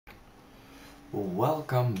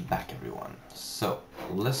Welcome back everyone. So,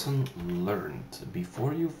 lesson learned.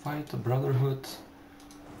 Before you fight the Brotherhood,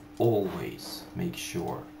 always make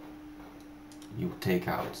sure you take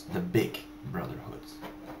out the big Brotherhood.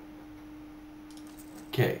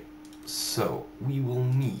 Okay, so we will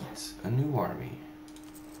need a new army.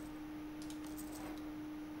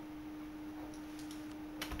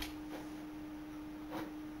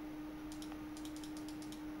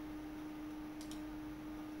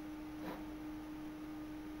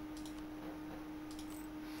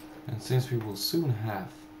 And since we will soon have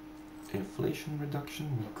inflation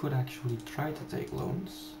reduction, we could actually try to take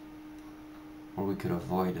loans. Or we could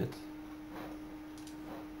avoid it.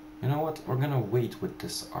 You know what? We're gonna wait with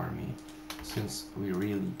this army, since we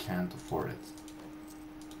really can't afford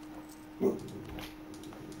it.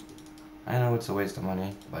 I know it's a waste of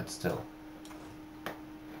money, but still.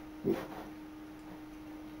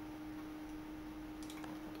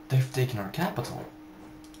 They've taken our capital.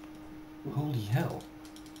 Holy hell.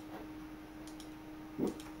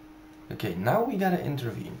 Okay, now we gotta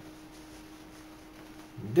intervene.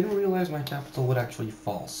 Didn't realize my capital would actually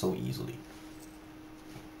fall so easily.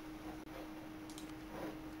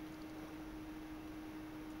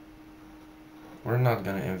 We're not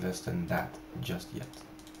gonna invest in that just yet.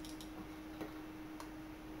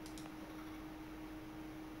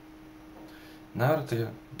 Now that the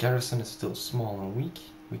garrison is still small and weak,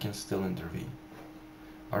 we can still intervene.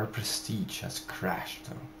 Our prestige has crashed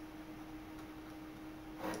though.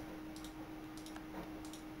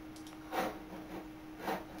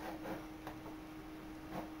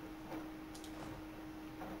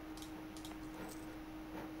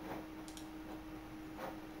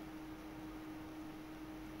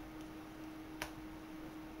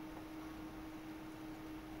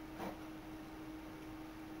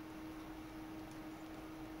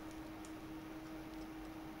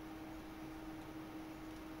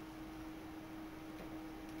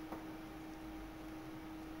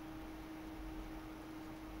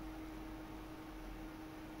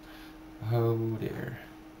 Oh dear.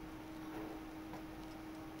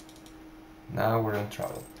 Now we're in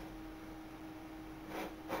trouble.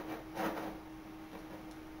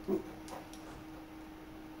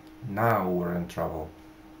 Now we're in trouble.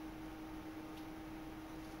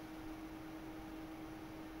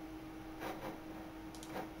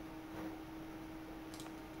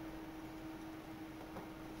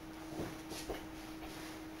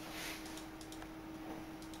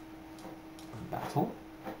 Battle?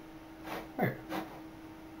 Where?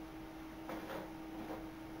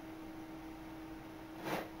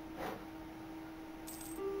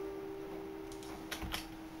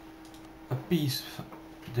 A peace.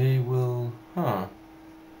 They will...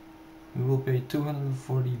 We will pay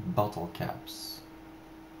 240 bottle caps.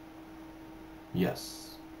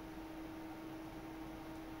 Yes.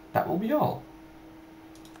 That will be all.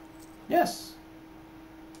 Yes.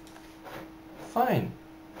 Fine.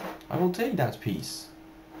 I will take that piece.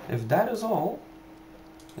 If that is all,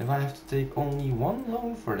 if I have to take only one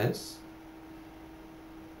loan for this,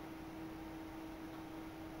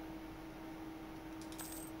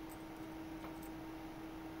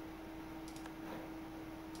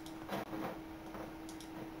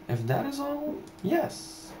 if that is all,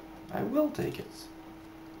 yes, I will take it.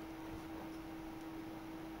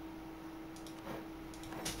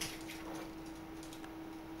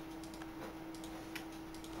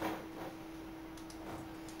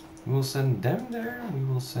 We will send them there, we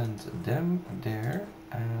will send them there,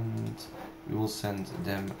 and we will send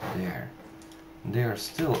them there. They are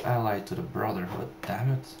still allied to the Brotherhood,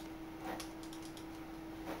 damn it.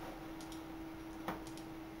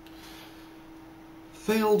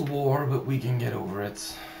 Failed war, but we can get over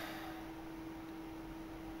it.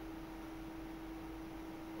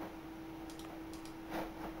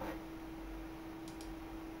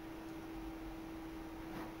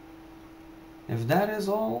 If that is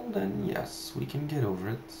all, then yes, we can get over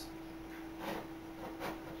it.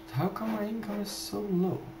 How come my income is so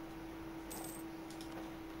low?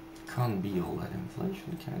 Can't be all that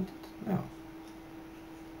inflation, can't it? No.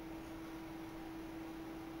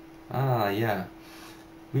 Ah, yeah.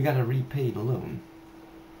 We gotta repay the loan.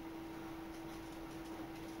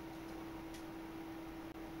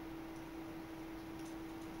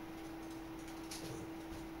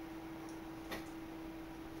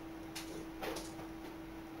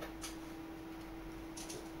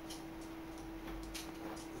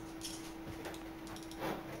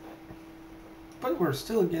 But we're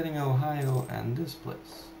still getting Ohio and this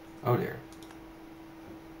place. Oh dear.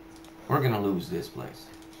 We're gonna lose this place.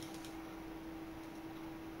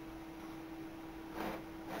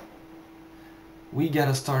 We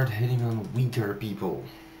gotta start hitting on weaker people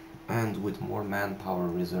and with more manpower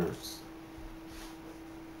reserves.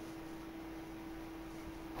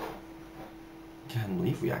 Can't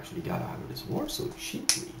believe we actually got out of this war so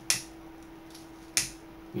cheaply.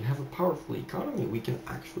 We have a powerful economy, we can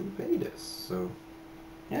actually pay this, so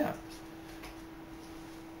yeah.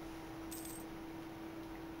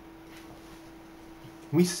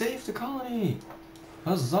 We saved the colony!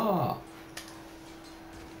 Huzzah!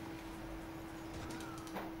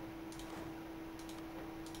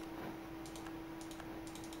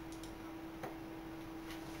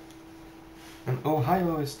 And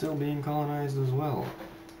Ohio is still being colonized as well.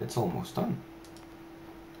 It's almost done.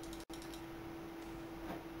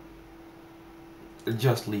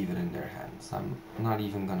 Just leave it in their hands. I'm not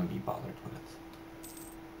even gonna be bothered with it.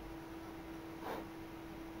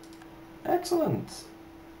 Excellent!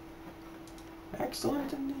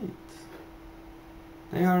 Excellent indeed.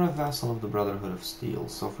 They are a vassal of the Brotherhood of Steel,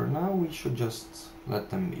 so for now we should just let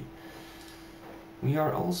them be. We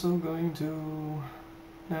are also going to...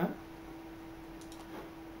 yeah?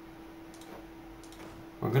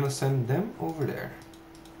 We're gonna send them over there.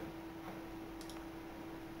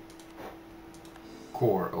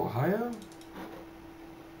 Core Ohio.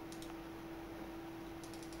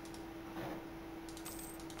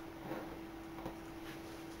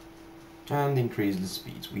 And increase the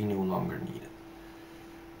speeds. We no longer need it.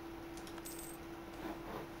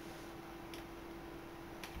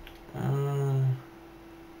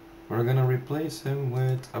 We're gonna replace him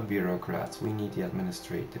with a bureaucrat. We need the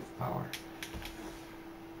administrative power.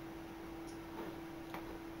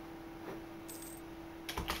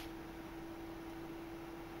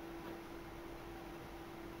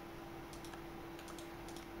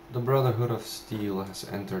 The Brotherhood of Steel has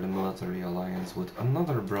entered a military alliance with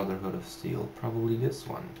another Brotherhood of Steel, probably this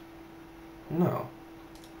one. No.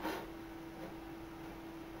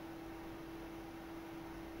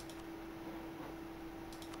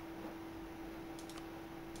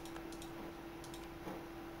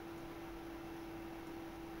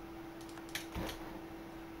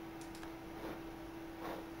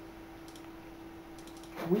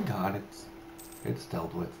 We got it. It's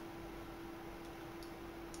dealt with.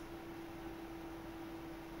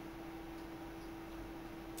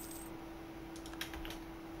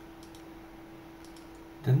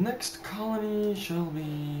 The next colony shall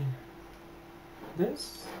be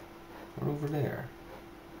this or over there.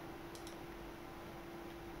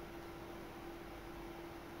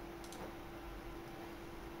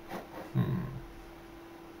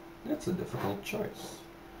 That's a difficult choice.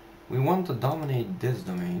 We want to dominate this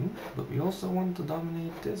domain, but we also want to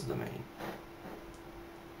dominate this domain.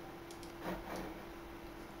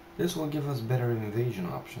 This will give us better invasion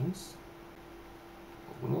options,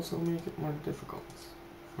 but will also make it more difficult.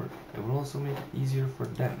 It will also make it easier for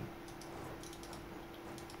them.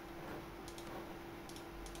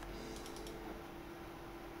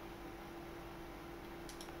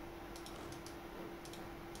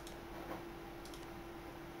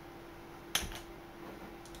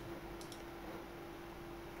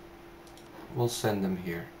 We'll send them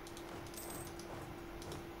here.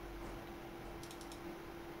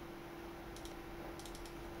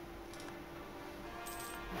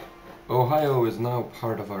 Ohio is now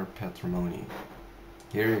part of our patrimony.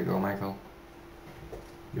 Here you go, Michael.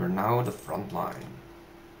 You're now the front line,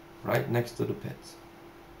 right next to the pit,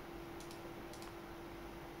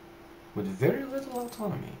 with very little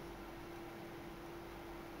autonomy.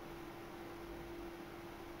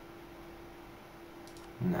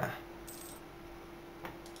 Nah.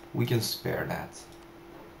 We can spare that.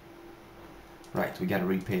 Right, we gotta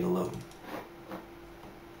repay the loan.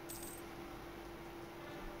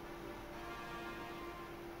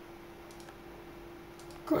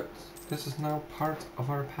 Good. This is now part of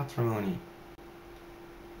our patrimony.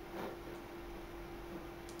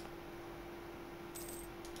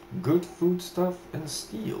 Good foodstuff and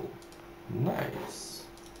steel. Nice.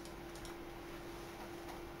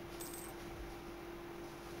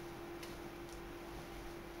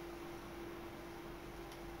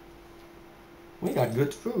 We got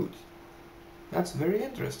good food. That's very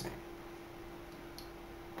interesting.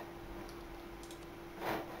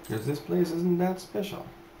 Because this place isn't that special.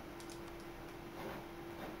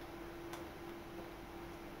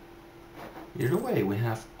 Either way, we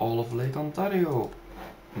have all of Lake Ontario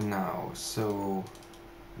now, so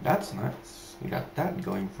that's nice. We got that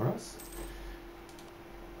going for us.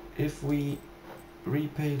 If we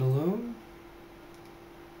repay the loan,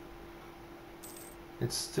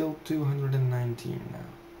 it's still 219 now.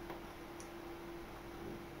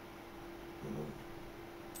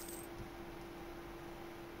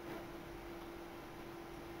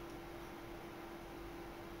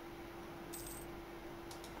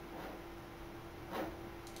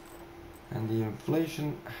 And the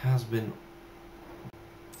inflation has been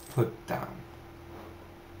put down.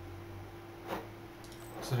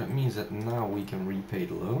 So that means that now we can repay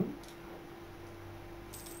the loan.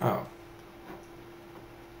 Oh.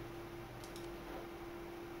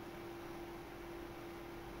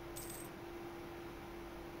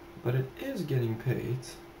 But it is getting paid.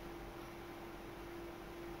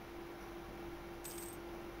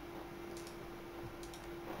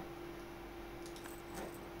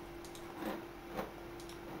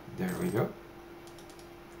 There we go.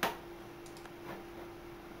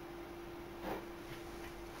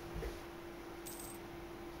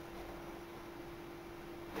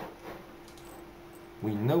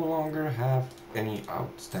 We no longer have any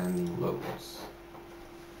outstanding loans.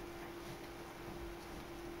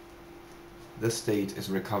 The state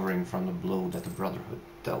is recovering from the blow that the Brotherhood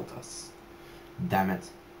dealt us. Damn it.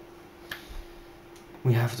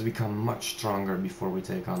 We have to become much stronger before we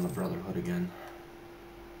take on the Brotherhood again.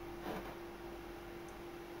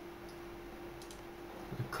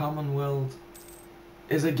 The Commonwealth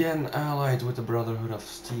is again allied with the Brotherhood of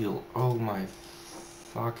Steel. Oh my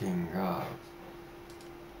fucking god.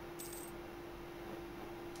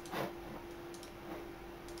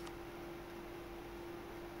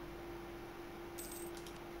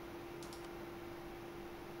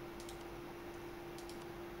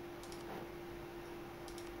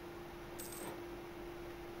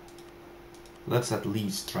 Let's at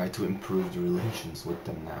least try to improve the relations with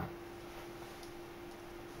them now.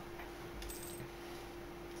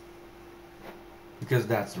 Because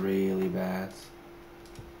that's really bad.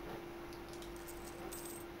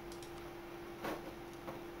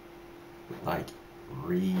 Like,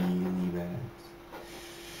 really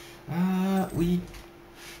bad. We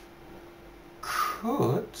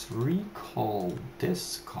could recall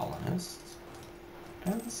this colonist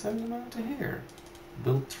and send them out to here.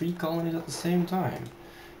 Build 3 colonies at the same time.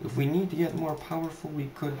 If we need to get more powerful, we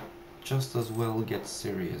could just as well get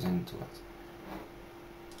serious into it.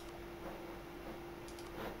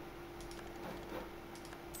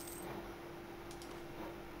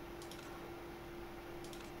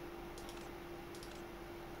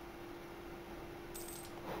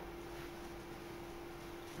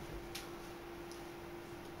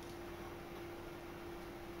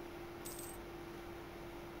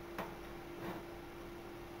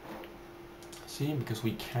 See, because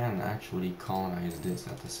we can actually colonize this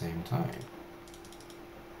at the same time.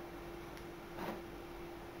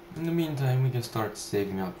 In the meantime, we can start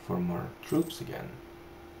saving up for more troops again.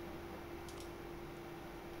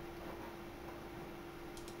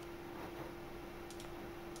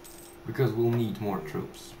 Because we'll need more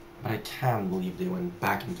troops. But I can't believe they went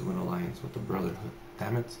back into an alliance with the Brotherhood.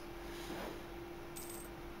 Damn it.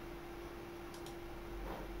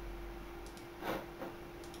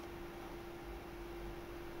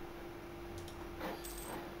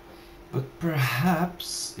 But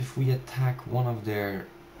perhaps if we attack one of their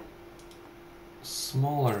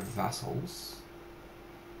smaller vassals,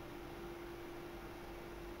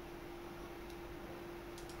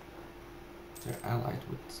 they're allied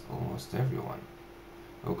with almost everyone.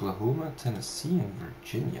 Oklahoma, Tennessee, and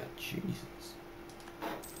Virginia. Jesus.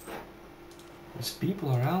 These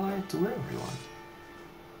people are allied to everyone.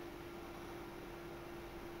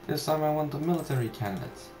 This time I want a military candidate.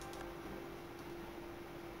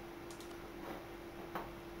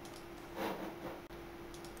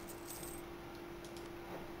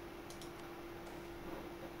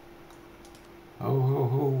 Ho ho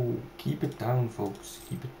ho, keep it down folks,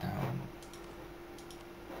 keep it down.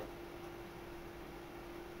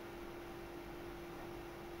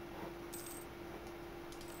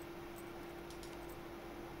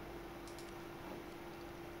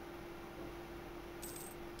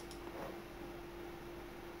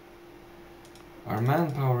 Our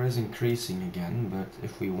manpower is increasing again, but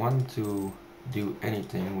if we want to do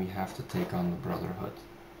anything we have to take on the Brotherhood.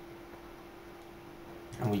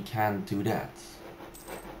 And we can't do that.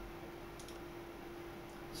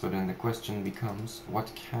 So then the question becomes,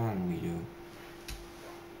 what can we do?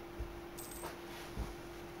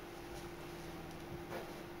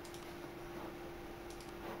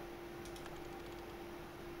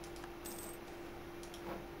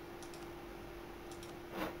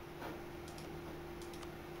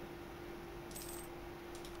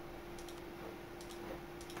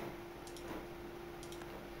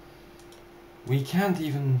 We can't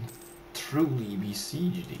even truly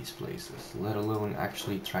besiege these places, let alone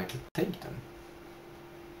actually try to take them.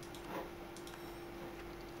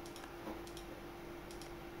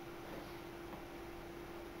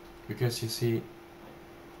 Because you see,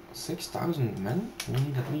 6,000 men? We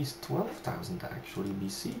need at least 12,000 to actually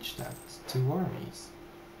besiege that. 2 armies.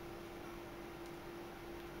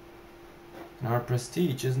 And our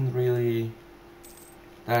prestige isn't really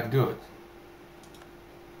that good.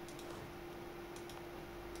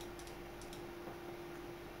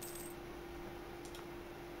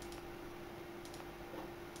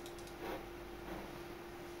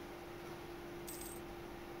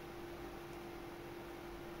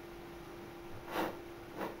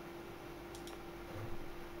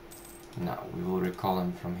 Now we will recall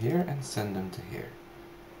them from here and send them to here.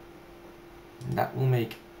 And that will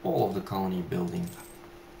make all of the colony building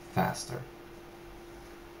faster.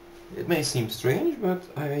 It may seem strange, but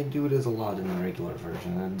I do this a lot in the regular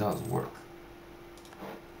version and it does work.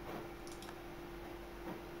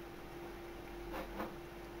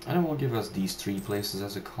 And it will give us these 3 places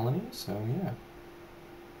as a colony, so yeah.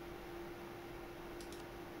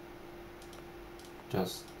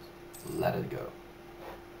 Just let it go.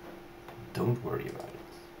 Don't worry about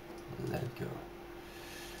it. Let it go.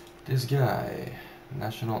 This guy,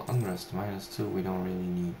 national unrest -2, we don't really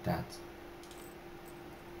need that.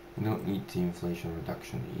 We don't need the inflation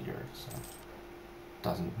reduction either, so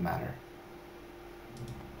doesn't matter.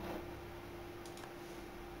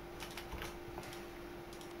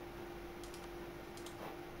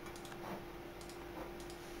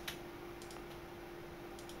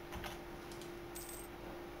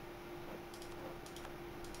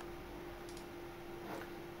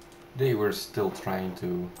 They were still trying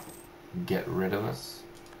to get rid of us.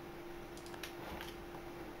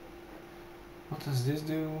 What does this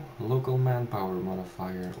do? Local manpower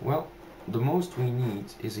modifier. Well, the most we need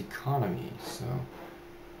is economy, so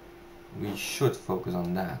we should focus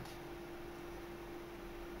on that.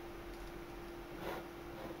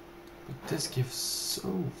 But this gives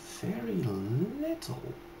so very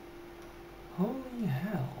little. Holy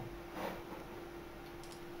hell.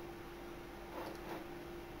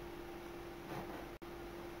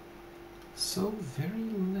 So very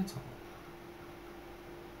little.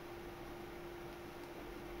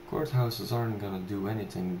 Courthouses aren't gonna do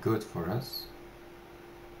anything good for us.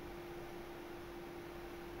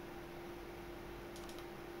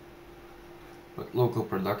 But local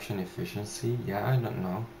production efficiency, yeah, I don't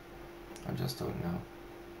know. I just don't know.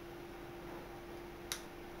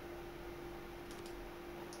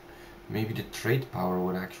 Maybe the trade power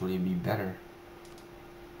would actually be better.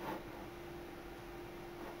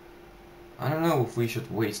 I don't know if we should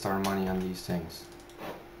waste our money on these things.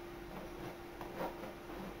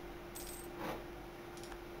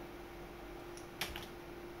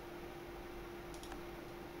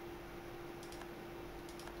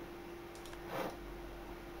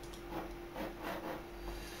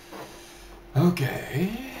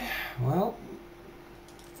 Okay, well.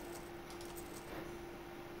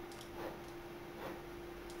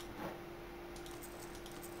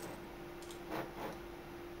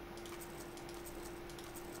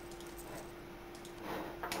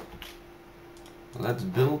 Let's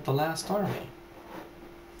build the last army.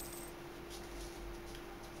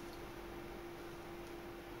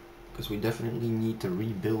 Because we definitely need to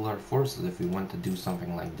rebuild our forces if we want to do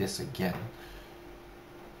something like this again.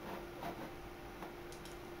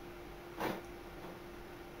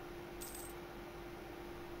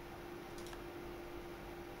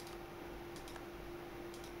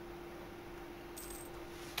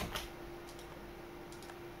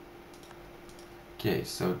 Okay,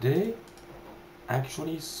 so they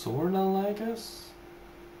actually sorta like us.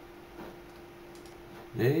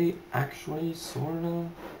 They actually sorta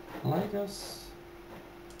like us.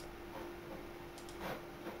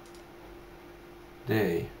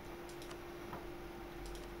 They.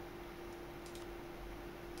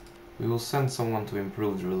 We will send someone to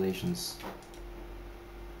improve the relations.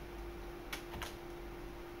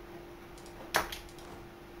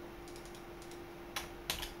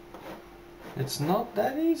 It's not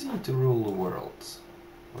that easy to rule the world,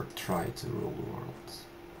 or try to rule the world.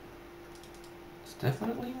 It's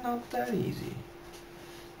definitely not that easy.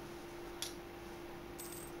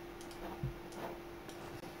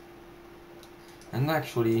 And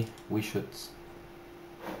actually, we should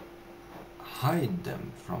hide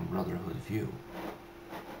them from Brotherhood view.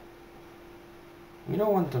 We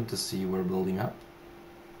don't want them to see we're building up.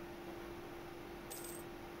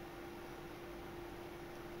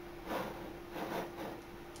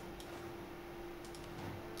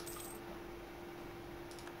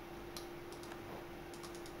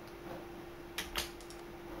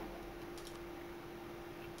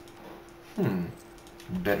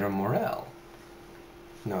 Better morale.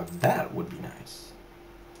 Now that would be nice.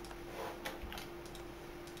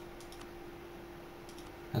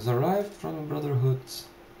 has arrived from the Brotherhood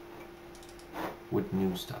with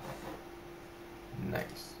new stuff.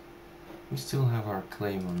 Nice. We still have our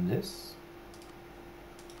claim on this.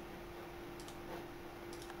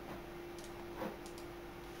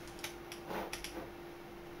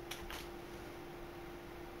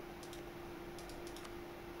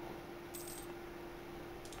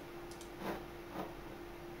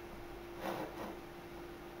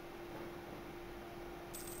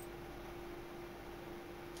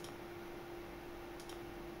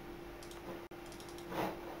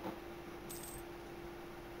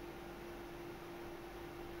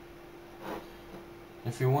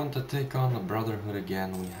 If we want to take on the Brotherhood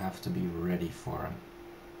again, we have to be ready for them.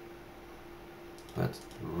 But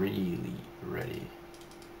really ready.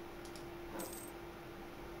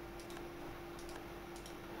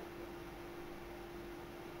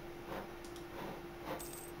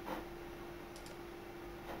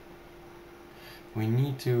 We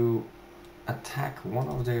need to attack one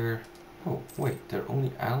of their... Oh, wait, they're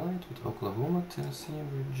only allied with Oklahoma, Tennessee,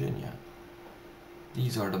 and Virginia.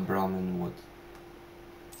 These are the Brahmin Wood.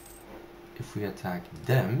 If we attack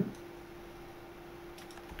them,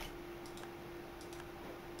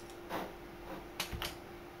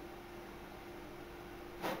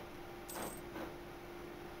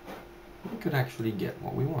 we could actually get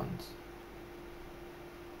what we want.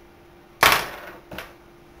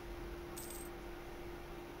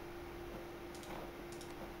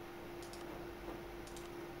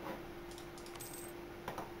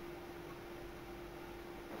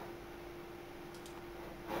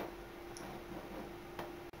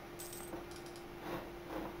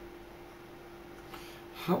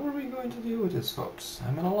 How are we going to deal with this, folks?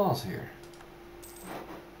 I'm at a loss here.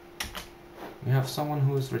 We have someone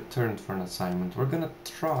who is returned for an assignment. We're gonna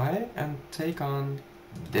try and take on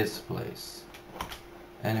this place.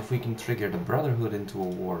 And if we can trigger the Brotherhood into a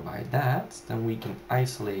war by that, then we can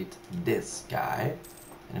isolate this guy.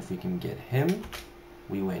 And if we can get him,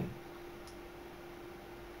 we win.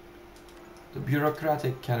 The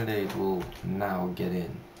bureaucratic candidate will now get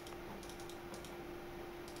in.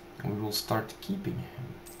 And we will start keeping him.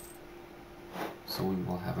 So we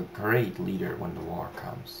will have a great leader when the war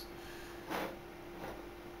comes.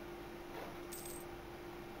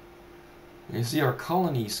 You see, our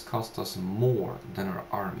colonies cost us more than our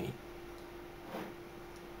army.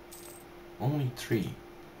 Only 3.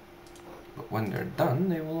 But when they're done,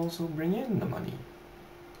 they will also bring in the money.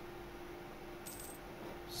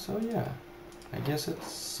 So yeah, I guess it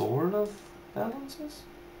sort of balances.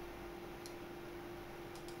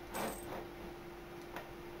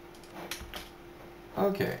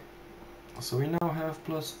 Okay, so we now have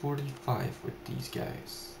plus 45 with these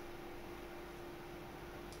guys.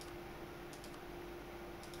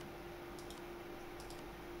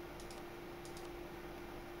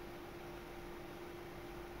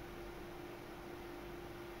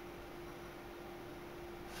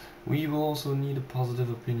 We will also need a positive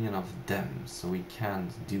opinion of them, so we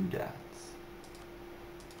can't do that.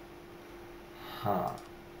 Huh.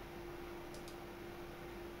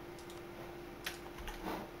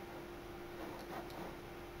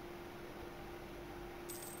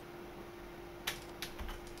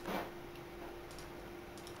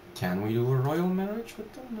 Can we do a royal marriage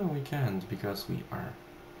with them? No, we can't, because we are...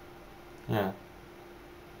 Yeah.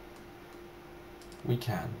 We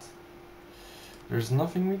can't. There's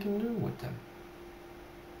nothing we can do with them.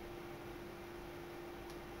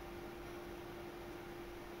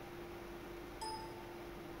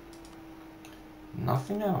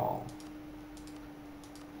 Nothing at all.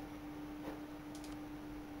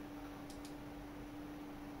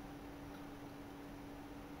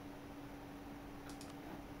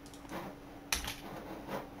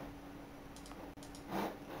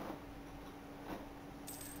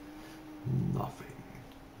 Nothing.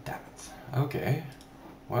 Damn it. Okay.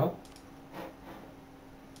 Well.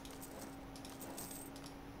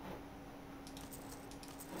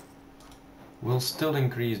 We'll still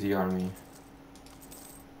increase the army.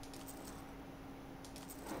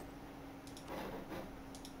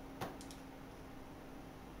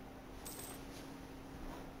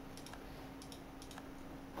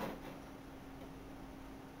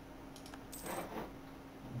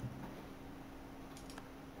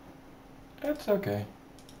 It's okay.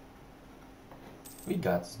 We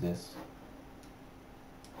got this.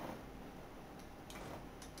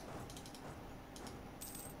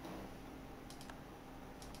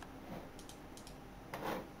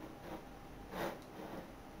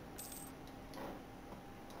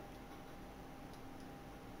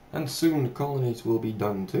 And soon the colonies will be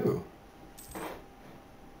done too.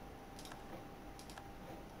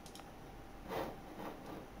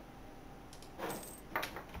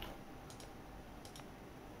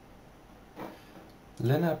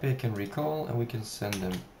 Lenape can recall, and we can send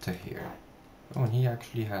him to here. Oh, and he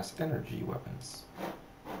actually has energy weapons.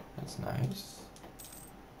 That's nice.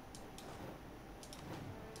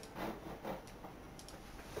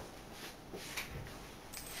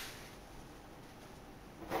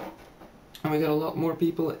 And we got a lot more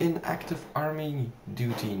people in active army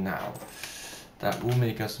duty now. That will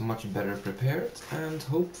make us much better prepared, and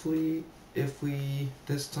hopefully if we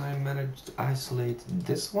this time manage to isolate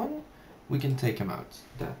this one, we can take him out.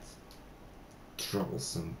 That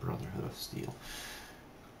troublesome Brotherhood of Steel.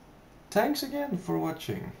 Thanks again for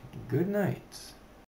watching. Good night.